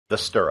The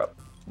stirrup.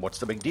 What's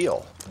the big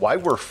deal? Why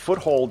were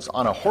footholds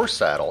on a horse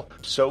saddle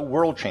so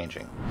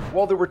world-changing?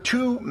 Well, there were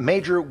two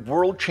major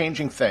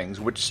world-changing things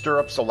which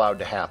stirrups allowed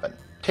to happen.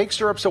 Take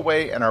stirrups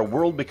away and our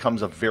world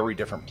becomes a very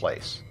different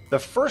place. The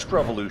first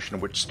revolution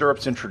which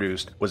stirrups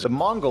introduced was the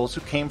Mongols,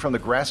 who came from the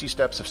grassy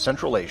steppes of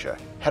Central Asia,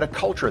 had a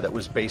culture that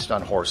was based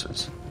on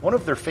horses. One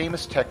of their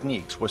famous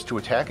techniques was to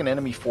attack an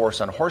enemy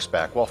force on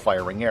horseback while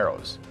firing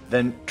arrows,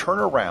 then turn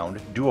around,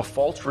 do a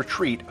false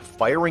retreat,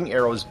 firing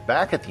arrows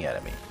back at the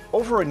enemy.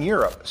 Over in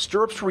Europe,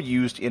 stirrups were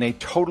used in a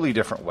totally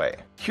different way.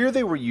 Here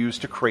they were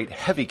used to create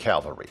heavy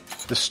cavalry.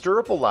 The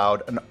stirrup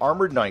allowed an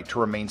armored knight to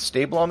remain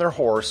stable on their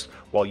horse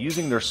while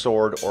using their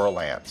sword or a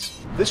lance.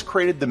 This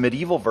created the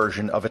medieval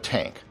version of a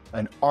tank,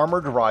 an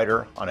armored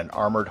rider on an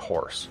armored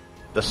horse.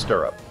 The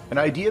stirrup, an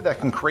idea that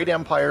can create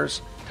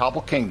empires,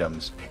 topple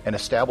kingdoms, and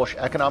establish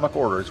economic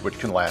orders which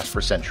can last for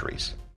centuries.